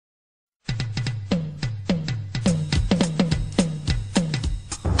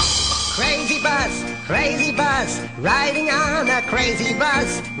Crazy bus, riding on a crazy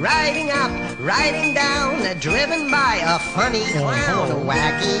bus, riding up, riding down, driven by a funny clown.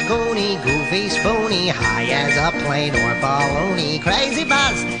 Wacky, goony, goofy, spoony, high as a plane or baloney. Crazy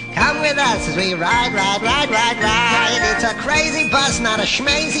bus, come with us as we ride, ride, ride, ride, ride. It's a crazy bus, not a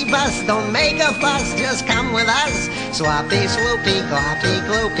schmazy bus. Don't make a fuss, just come with us. Sloppy, sloopy, gloppy,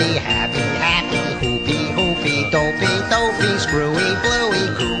 gloopy, happy, happy, hoopy, hoopy, dopey, dopey, screwy,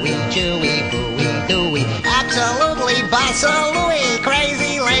 bluey, gooey, chewy, booey, dooey. Absolutely bus-a-looey,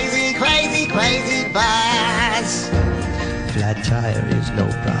 crazy, lazy, crazy, crazy bus. Flat tire is no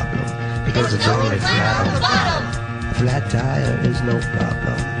problem because it's only flat on the bottom. A flat tire is no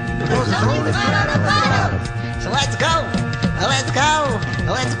problem because it's only flat on the bottom. So let's go, let's go,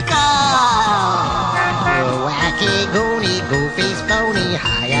 let's go. Wacky, goony, goofy, spony,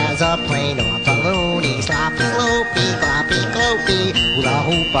 high as a plane or balloony. Sloppy, sloopy, gloppy, gloopy, hula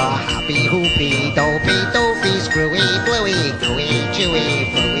hoopa, hoppy, hoopy, dopey, dopey, screwy, bluey, gooey, chewy,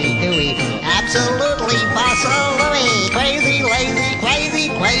 bluey, dooey. Absolutely bus-a-looey, crazy, lazy, crazy,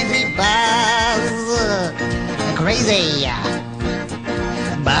 crazy buzz. Crazy.